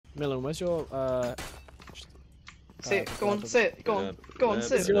Milan, where's your Say it, go on, say it, go on, go on,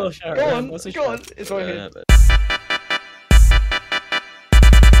 say it. Go on, go on, it's right here.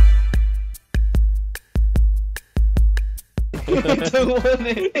 I don't want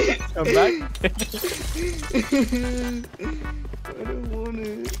it. Come back. I don't want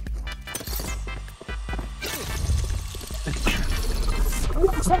it.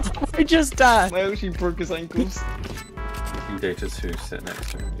 I just died. I actually broke his ankles. Two daters who sit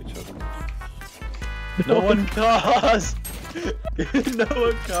next to each other. No one cares! No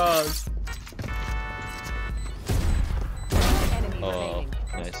one cares! Oh,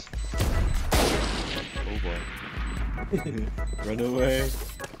 nice. Oh boy. Run away.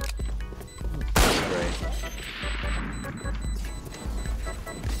 Great.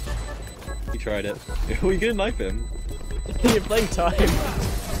 He tried it. We can knife him. You're playing time.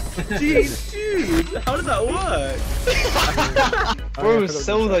 Jeez, dude! How did that work? Bro,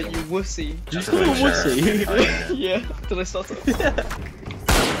 sell that, you wussy. Did you call him a wussy? Yeah, did I start it?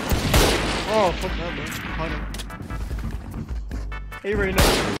 Oh, fuck that, man. Hide him. Hey, Reina.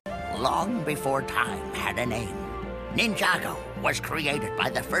 Long before time had a name, Ninjago was created by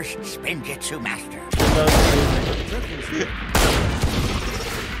the first Spinjitzu master.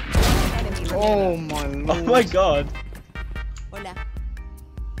 Oh my lord. Oh my god. Hola.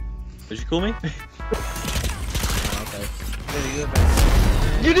 Did you call me? Okay.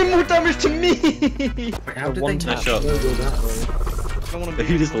 You did more damage to me! How did one they tap. not go that way? I wanna be.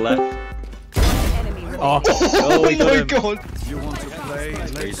 He just left. Oh, Oh we got my him. god! You want to play?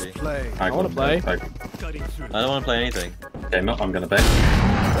 That's Let's crazy. play. I wanna play. I don't want to play anything. Okay, I'm gonna bet.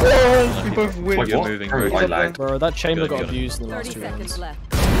 Oh, we both win. Wait, You're what? moving, Bro, bro. I lagged. bro, that chamber Good, got good. abused in the last 30 2 seconds rounds. left.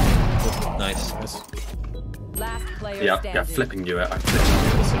 Nice. Last player Yeah, standing. yeah, flipping you. I flipped you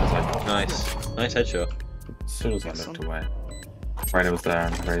as soon as I Nice. Nice headshot. As soon as I looked away. Rainer was there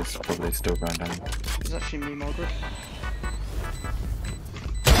and Ray's probably still going down. It's actually me, Margaret.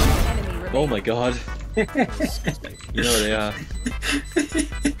 Enemy remaining. Oh my god. You know where they are.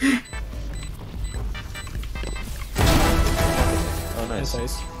 Oh nice.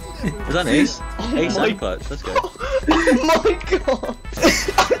 Nice. Is that an ace? Ace my- and clutch, let's go. Oh my god!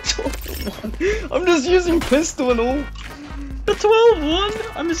 I'm just using pistol and all. The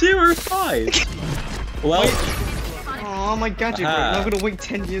 12-1! I'm 0-5! Well, Oh my gadget, bro. Aha. Now I'm gonna wait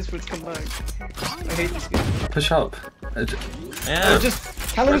 10 years for it to come back. I hate this game. Push up. yeah.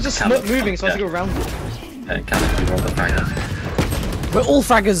 Callum was just Callum. not moving, so I had to go around it. Hey, can you roll the fragger? We're all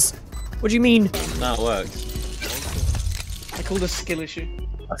fraggers! What do you mean? That works. I call this skill issue.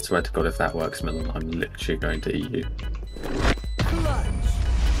 I swear to God, if that works, Milan, I'm literally going to eat you.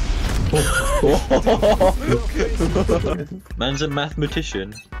 Man's a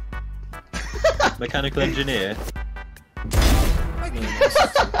mathematician. Mechanical engineer.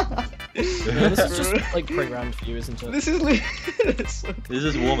 Yeah, this is just like pre-round for you, isn't it? This is This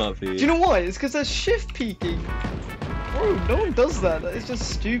is warm up for you. Do you know why? It's because they're shift peeking. Bro, no one does that. That is just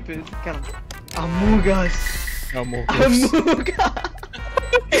stupid. Callum. Amugas. No more. Amugas.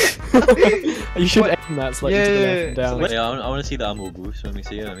 You should What? aim that slightly to the left and down. Wait, I want to see that armor goose. Let me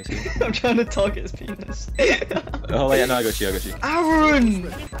see it. Let me see. I'm trying to target his penis. Oh wait, no, I got you. I got you. Arun!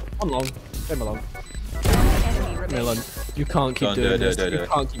 Come along. Come along. Enemy remaining. Milan, you can't keep Go on, doing do it, this. do it, do You it.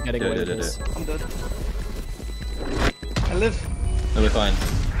 can't keep getting Do it, away with do it, do this. I'm dead. I live. No, we're fine.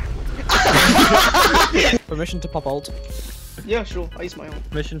 Permission to pop ult. Yeah, sure. I use my own.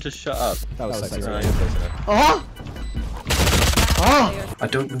 Mission to shut up. That was sexy. Right, you're close enough. Ah! Ah! I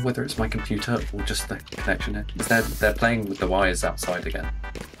don't know whether it's my computer or just the connection here. They're playing with the wires outside again.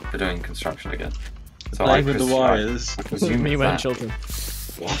 They're doing construction again. So Playing with the wires. I presume Me it's when that. children.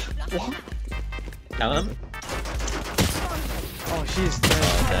 What? Callum? Oh, she's dead.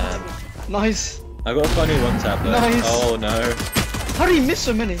 Oh damn. Nice. I got a funny one tap though. Nice. Oh no. How do you miss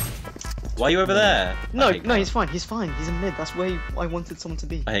so many? Why are you over there? No, I hate no, he's Callum. fine. He's fine. He's in mid. That's where I wanted someone to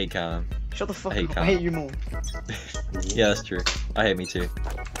be. I hate Callum. Shut the fuck I hate up. I Callum. hate you more. Yeah, that's true. I hate me too.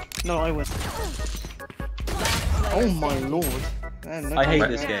 No, I win. Oh my lord. Man, no I hate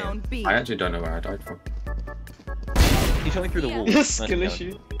comment. this game. Round B. I actually don't know where I died from. He shot me through the wall. Yes, Nice, skill Callum.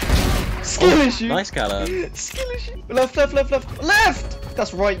 issue. Skill issue. Nice Callum. Skill issue. Left, left, left, left, left.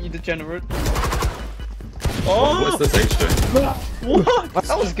 That's right, you degenerate. Oh! What's the stage doing? What?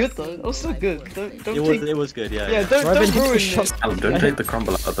 That was good though. That was still good. Don't take. It was good, yeah. Yeah, don't Robin, ruin hit the it. shots. Callum, don't take the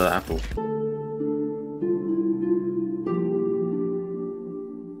crumble out of the apple.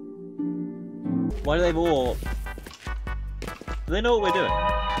 Why do they all... Do they know what we're doing?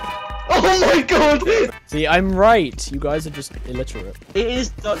 Oh my god! See, I'm right. You guys are just illiterate. It is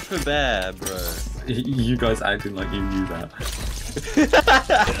Dutch for bear, bro. You guys acting like you knew that.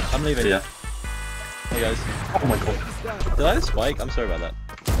 I'm leaving. Yeah. Hey guys. Oh my god. Did I spike? I'm sorry about that.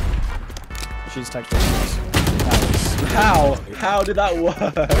 She's technically. How? How did that work?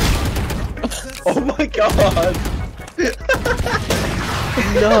 Oh my god!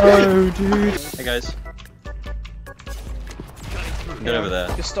 No, dude. Hey guys. Get over there.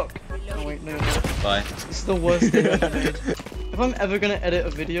 You're stuck. Oh wait, no, no. Bye. This is the worst thing I've ever made. If I'm ever gonna edit a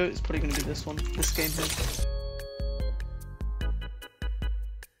video, it's probably gonna be this one. This game here.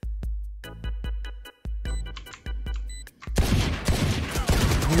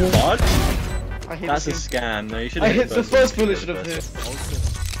 What? I hate That's a this game. scam. No, you should I have hit the first bullet should have hit.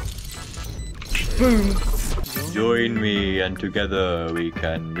 Boom! Join me and together we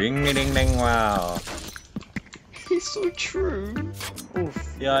can ring a ding ding wow. He's so true.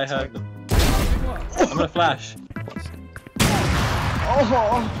 Oof. Yeah, I heard them. I'm gonna flash.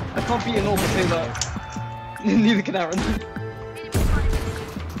 Oh, I can't beat an orb to say that. Neither can Aaron.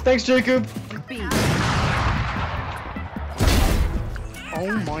 Thanks, Jacob.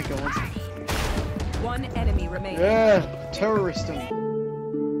 Oh my god. One enemy remaining. Yeah, terrorist him.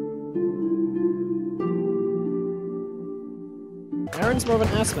 Aaron's more of an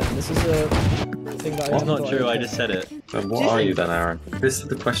ass man. This is a thing that I It's never not thought true, would I do. just said it. So what are you then, Aaron? This is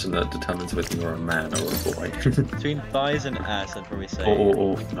the question that determines whether you're a man or a boy. Between thighs and ass, I'd probably say.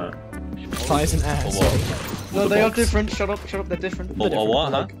 or Thighs and ass. Or what? No, the they are box. different. Shut up, they're different. Or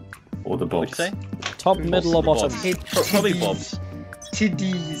what, huh? Or the What'd box. you say? Top, middle, or bottom. Bobs. Probably bobs.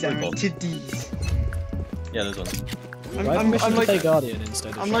 Tiddies, Aaron, Bobs. tiddies. Yeah, those ones. Do I have permission to play Guardian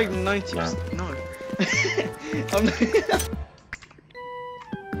instead of I'm like Shadow? 90. No. No. I'm.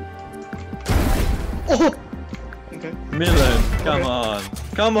 Oh. Okay. Milan, come on.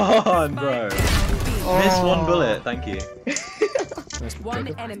 Come on, bro. Miss one bullet, thank you. One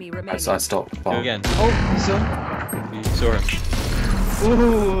enemy remaining. So I stopped. Go again. Oh, so. You saw him.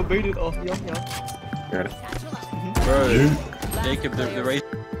 Ooh, baited off. Yum yum. Got it. Bro, Jacob, the race.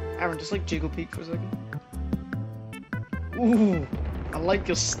 Aaron, just like jiggle peek for a second. Ooh, I like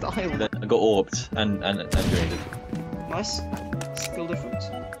your style. I got orbed and graded. Nice. Skill difference.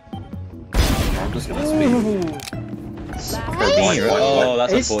 I'm just gonna speak. Ooh. Wait. Oh,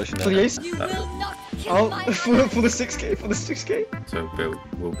 that's Ace, unfortunate. for the ace. You will not kill Oh, my for the 6k, for the 6k. So Bill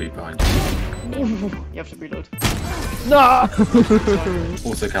will be behind you. Ooh, you have to reload. No!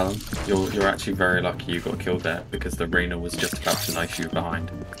 Also, Callum, you're actually very lucky you got killed there because the Reyna was just about to knife you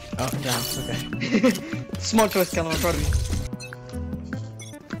behind. Oh, damn, okay. Smart choice, Callum, I'm proud of you.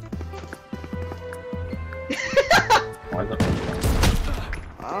 Why the?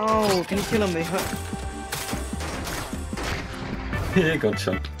 Oh, can you kill him? They hurt. Yeah, got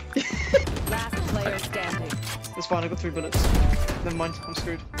shot. last player standing. It's fine, I got 3 bullets. Never mind, I'm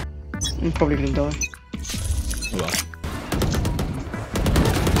screwed. I'm probably gonna die. Well.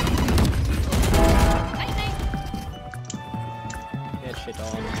 Get shit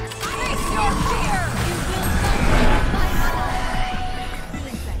on.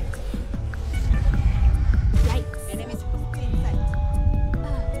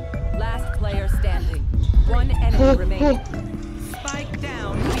 Last player standing. One enemy remaining. Spike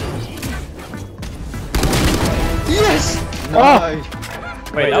down. Yes!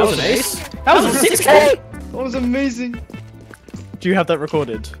 Oh! Wait, that was an ace? That was a 6k?! That was amazing! Do you have that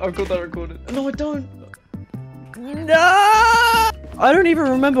recorded? I've got that recorded. No, I don't! No! I don't even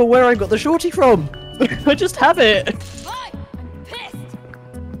remember where I got the shorty from! I just have it!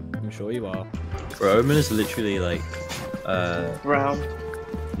 I'm sure you are. Bro, Omen is literally like, Round.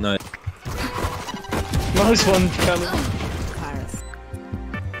 no. Nice one, Callum.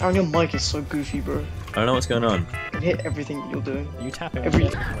 Aaron, your mic is so goofy, bro. I don't know what's going on. I hit everything you're doing. You tap it. Every-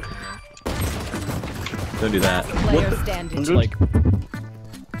 Don't do that. Player standing. It's like,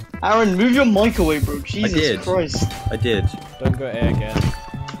 Aaron, move your mic away, bro. Jesus did. Christ. I did. don't go A again.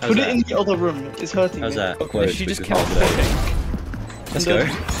 How's Put that? it in the other room. It's hurting How's me. that? She just because kept half of clicking. it. Let's go.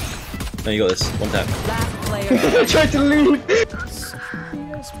 No, you got this. One tap. Last player I standing. tried to leave!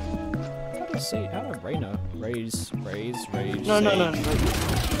 How do I see? How do I Reyna? Raise. No.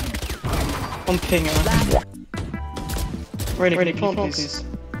 I'm ping, Aaron. Rainy, plant please.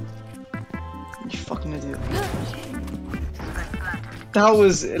 You fucking idiot. That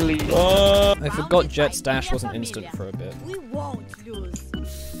was elite. Oh! I forgot Jet's dash wasn't instant for a bit. We won't lose.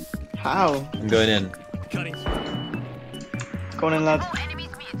 How? I'm going in. Go on in, lad.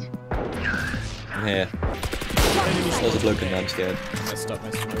 I'm here. There's a bloke in there, I'm scared. I stuck my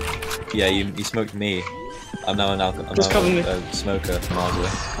smoke. Yeah, you smoked me. I'm now I'm Just cover me. a smoker from miles away.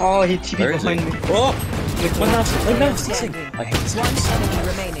 Oh, he TP'd Where is he? behind me. Oh! Look, No, Player standing. I hate this. One enemy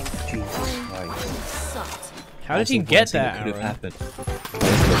remaining. Jesus Christ. Sucked. How did you get there, Could have Arun? happened.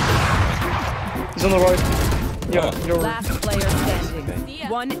 He's on the right. Yeah, Oh. you're Last player standing.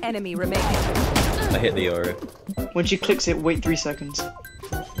 One enemy remaining. I hit the aura. When she clicks it, wait 3 seconds.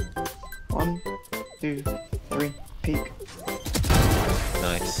 1, 2, 3, peek.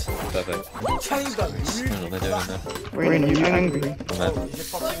 Nice. Perfect. I don't know what they're doing in there. Rain, are you angry? Oh, man. He's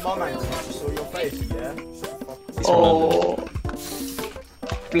from London. Oh,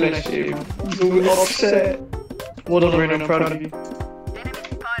 bless you. You are upset. Well done, Rain, I'm proud of you.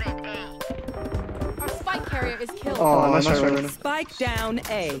 Our spike carrier is killed. Oh, nice try, Rain. Spike down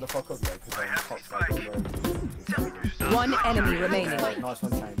A. One enemy remaining.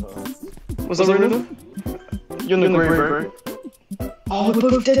 Was that Rain? You're in the grave, bro. Oh, we're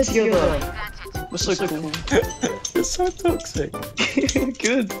both dead together. We're so cool. It's so toxic.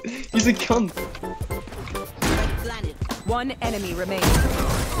 Good. He's a cunt. One enemy remaining.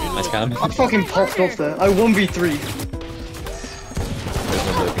 Nice cam. I fucking popped off there. I 1v3. There's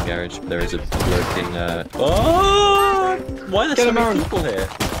no lurking garage. There is a lurking, Oh! Why are there so many people here?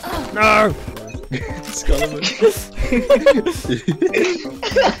 No! Scullum.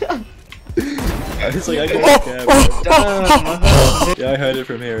 I was like, I got scared. Damn, Yeah, I heard it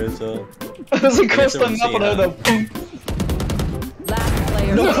from here as well. I was across the map and I heard that. Last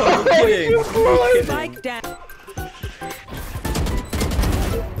player. No, I'm kidding. Spike down.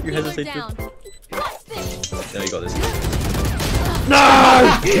 You hesitated. No, you got this.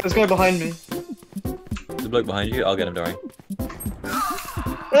 No! There's a guy behind me. There's a bloke behind you. I'll get him, don't worry.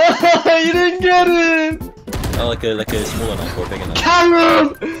 You didn't get it! Oh, like a smaller knife or a bigger knife.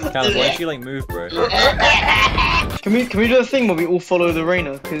 Callum! Callum, why don't you like move, bro? Can we do a thing where we all follow the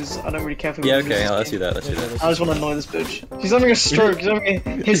Rainer? Because I don't really care for. Yeah, okay, let's do that. Let's do that. I just want to annoy this bitch. She's having a stroke. She's having a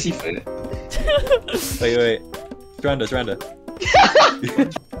hissy fit. Wait. Surrender.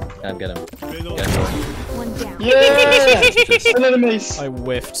 Damn, get him. Get him. One down. Yeah! Another mace. I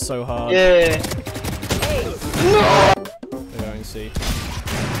whiffed so hard. Yeah. They're going C.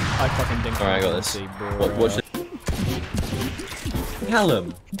 I fucking didn't. Alright, I got this. C, bro. Watch it.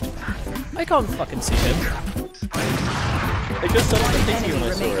 Callum! I can't fucking see him. I just saw the you when I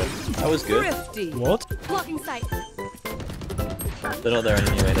saw it. That was good. Thrifty. What? Blocking sight. They're not there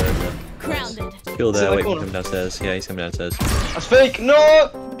anyway, they're over. Grounded. Kill there, So wait for corner. him downstairs. Yeah, he's coming downstairs. That's fake. No!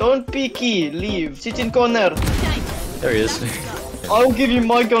 Don't peeky. Leave. Sit in corner. There he is. I'll give you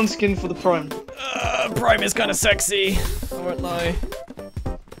my gun skin for the prime. Prime is kind of sexy. I won't lie.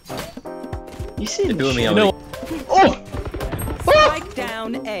 You see They're doing me out. No. Oh! Spike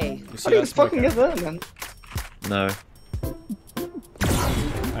down A. You see How did you that smoke fucking get that, man? No.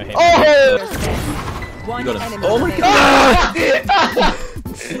 I hate Oh! One got him. enemy Oh my remaining.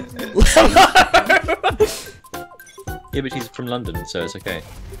 Yeah, but she's from London, so it's okay.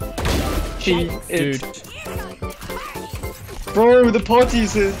 She Dude, Bro, the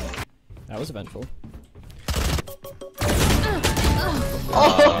party's here. that was eventful.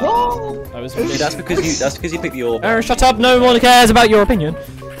 Oh! That was. See, that's because you picked the orb. Aaron, shut up! No one cares about your opinion.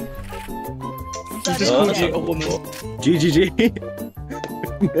 You just called you a woman. GGG.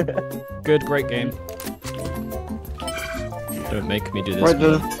 Good, great game. Don't make me do this. Right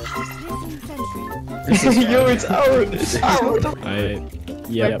there. Yo, it's Arun! It's Arun!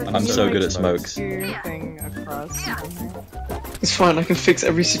 Yep. I'm so good at smokes. It's fine, I can fix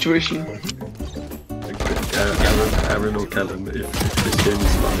every situation. Arun or Callum, if this game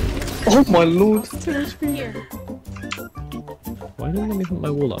is funny. Oh my lord! Why didn't let me put my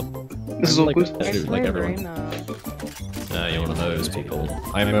wall up? This is like, awkward. like everyone. Nah, you're one of those people.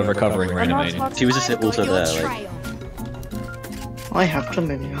 I'm a recovering reanimating. She was just also there, like. I have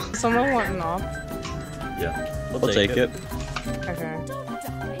chlamydia. Someone want an op? Yeah. I'll take it. Okay.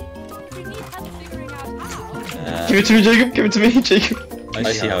 Give it to me, Jacob! Give it to me, Jacob! I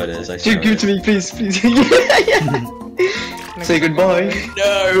see how it is. I see Jacob, give it to me, please, please. Say goodbye.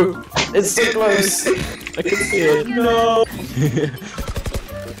 No! It's so close! I can see it. No!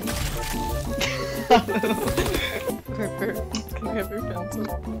 Can I have your pencil?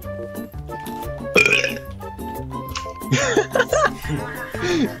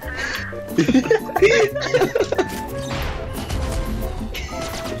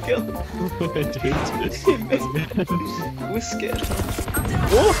 We're scared.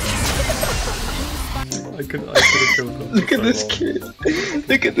 I could have killed them. Look at this kid.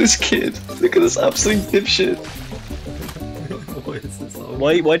 Look at this kid. Look at this absolute dipshit. What is this? Oh,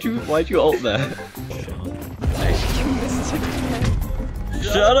 Why'd you ult there?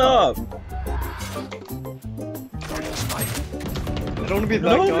 Shut up! I don't want to be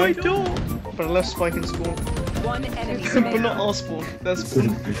that No, guy. I don't! But I left Spike in spawn. One enemy But remaining. not our spawn. Their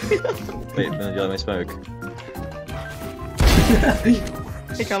spawn. Wait, no, you let me smoke.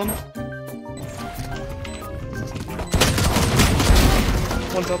 Hey, Callum.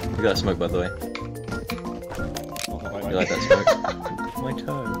 One top. You got smoke, by the way. You like that smoke? My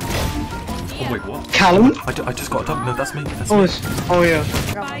toe. Oh wait, what? Callum? I just got a double. No, that's me. That's Oh, me. oh yeah.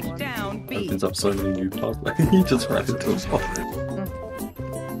 Spike down B. Opens up so many new paths. He just ran into a spot. If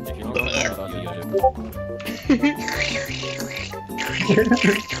you're not gonna talk about the other.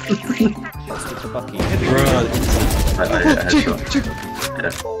 Stick to Bucky. I hit a headshot.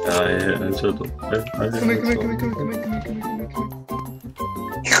 Yeah, I hit a headshot. Come here.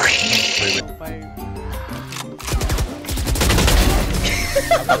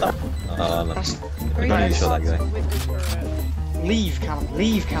 That's pretty sure that guy. Leave, Callum.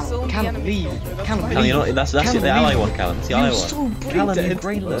 Leave, Callum. Callum, leave. Callum, Callum, you're not, that's Callum, the ally one, Callum. It's the ally You're one. so Callum, you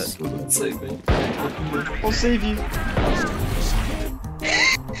brain brainless. Save me. I'll save you.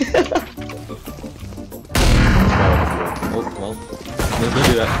 Oh, well. No, don't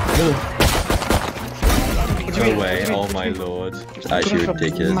do that. No way, oh my lord. It's actually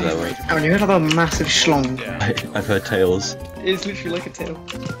ridiculous that way. Aaron, you have a massive schlong. I've heard tales. It's literally like a tail.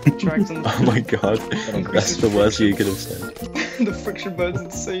 Drags on Oh my god. That's the worst you could have said. the friction bird's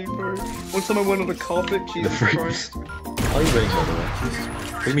insane, bro. One time I went on a carpet, Jesus Christ. How are you running, by the way?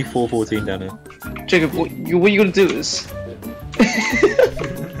 Bring me 414 down here. Jacob, what you gonna do is...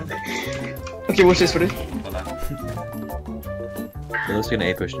 Okay, watch this, ready? It looks like an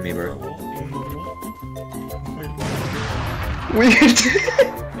A push to me, bro. Weird. Is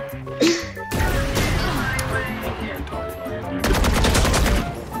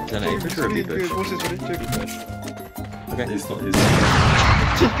that an A push or a B push? Watch this, ready? Jacob. Okay. He's not his.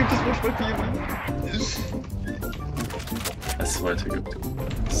 Jacob, just watch my PME. I swear to God.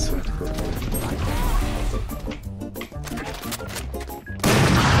 I swear to God.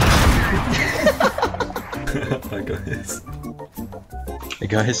 Hi guys. Hey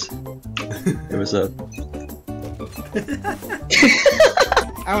guys. Hey, what's up?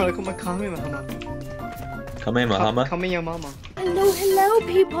 Aaron, look at my Kamehameha. Kamehameha? Kamehameha. Hello,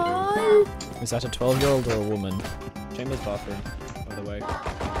 people. Is that a 12-year-old or a woman? Chamber's bathroom, by the way.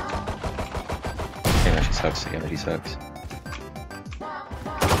 Game actually sucks. Game actually sucks.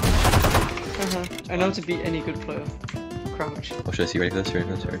 I know how to beat any good player. Crouch. Oh, should I see? Ready for this? Ready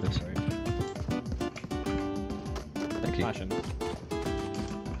for this? Ready for this? Thank you. Flashing.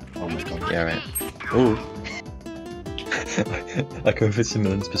 Oh my God. Yeah, right. Ooh. I go over to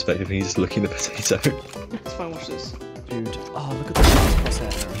Millen's perspective and he's just looking at the potato. It's fine, watch this. Dude, oh, look at the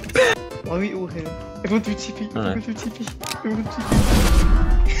set. Why are we all here? Everyone through TP. No. Everyone through TP. Everyone through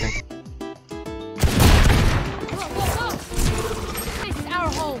TP. This is our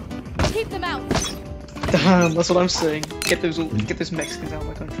home. Keep them out. Damn, that's what I'm saying. Get those Mexicans out of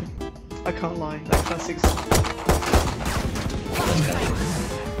my country. I can't lie. That classics.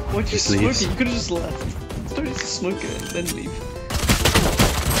 Why'd you smoke it? You could've just left. Started to smoke it and then leave.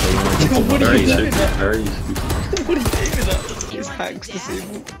 What are you doing? Very What are you aiming at? Is hacks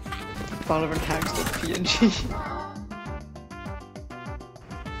disabled? Valorant hacks.png.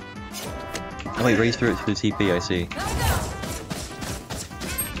 Oh wait, raise through it through the TP, I see.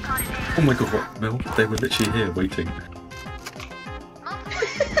 Oh my God, what? Mel? They were literally here waiting.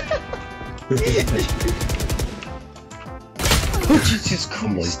 Oh Jesus Oh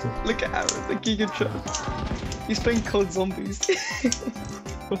my Christ. God. Look at Arun, the Giga Chat. He's playing COD Zombies.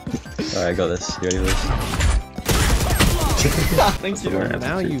 Alright, I got this. You ready for this? Thank you. Alright.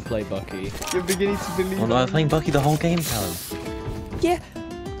 Now you play Bucky. You're beginning to believe. Oh no, I'm playing Bucky the whole game, Callum. Yeah.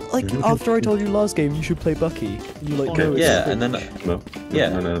 Like, after I told you last game you should play Bucky. You like, no, it's Yeah, not and then... No.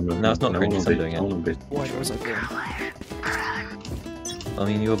 Yeah. No, Now it's not cringe, stop doing it. Why was I born? I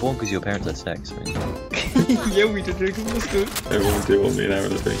mean, you were born because your parents had sex, right? Yeah, we did, Jacob. Let's do it. Everyone do want me and Aaron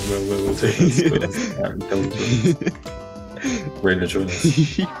to think, well, we'll do this. Aaron, tell them to. We're in the join us.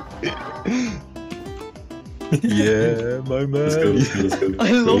 Yeah, my man. Let's go, let's go, let's go.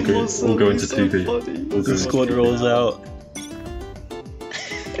 I love We'll go into so TV. funny. We'll go The into squad TV. rolls out.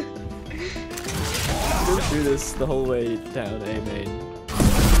 Don't do this the whole way down A main.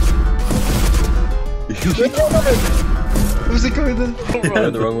 Where's it going then? Yeah,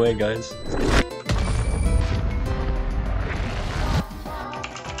 the wrong way, guys.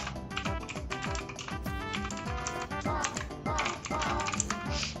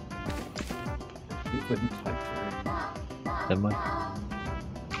 Never mind.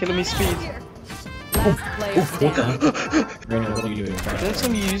 Killing me speed. Last player standing. What are you doing? Next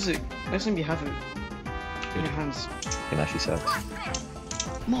time you use it, next time you have it in your hands. It actually sucks.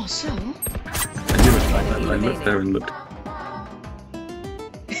 Marcel? I knew it like that. I looked there and looked.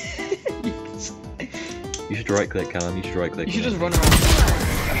 You should right click, Callum. You should right click. You should just run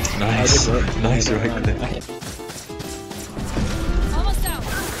around. Nice. Nice right click. Almost out.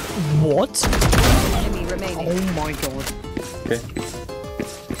 What? Enemy remaining. Oh my god. Okay.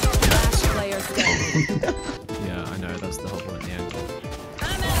 Last player standing. Yeah, I know, that's the whole point, yeah.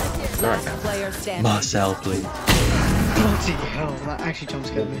 Last player standing. Marcel, please. Bloody hell, that actually jump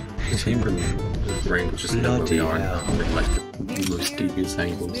scared me. Team room range just know where we are Bloody hell. with like the most devious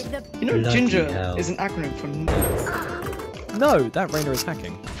angles. You know, Bloody Ginger hell. is an acronym for No, that Rainer is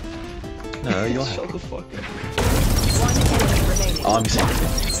hacking. No, you're Shut the fuck up. One enemy remaining. Oh, I'm sick.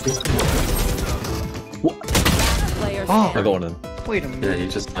 What? Player Oh. I standing. got one of them. Wait a Yeah, minute. you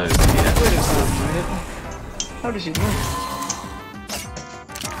just know. Wait a minute. How does she know?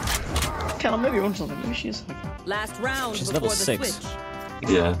 Callum, maybe you're on something. Maybe she is hacking. Last round She's before level the 6. switch.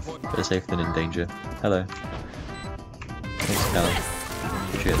 Yeah. Better safe than in danger. Hello. Thanks, Callum.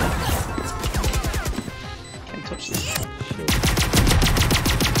 Appreciate that. Can't touch this.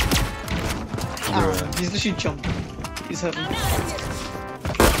 You're, Arun, he's literally jumping. He's heaven.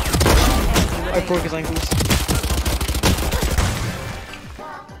 I broke his ankles.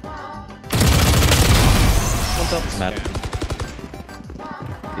 What's up? mad.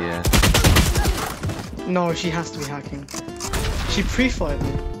 Yeah. No, she has to be hacking. She pre-fired me.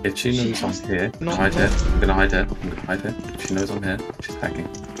 If she knows has I'm here, not hide her. left. I'm gonna hide her. I'm gonna hide her. If she knows I'm here, she's hacking.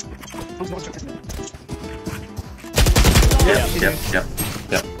 Yeah, she Yep, did. yep,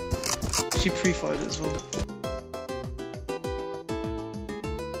 yep. She pre-fired it as well.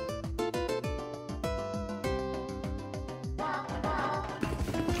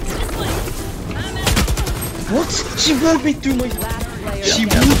 What? She walled me through my. Last player She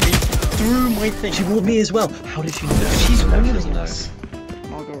standing. walled me through my thing. She warned me as well. How did she know? She's No, she warning doesn't know. us.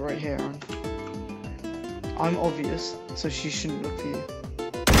 I'll go right here, Aaron. I'm obvious, so she shouldn't look for you.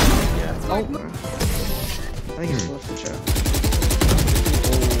 Yeah. Oh no. I think it's left the chair.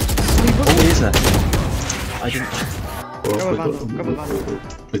 Oh, is that? I didn't. Grab a vandal, grab a vandal.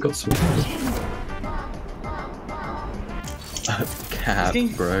 We got some. Cap, Thing-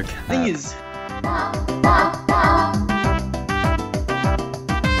 bro. Cap. Thing is,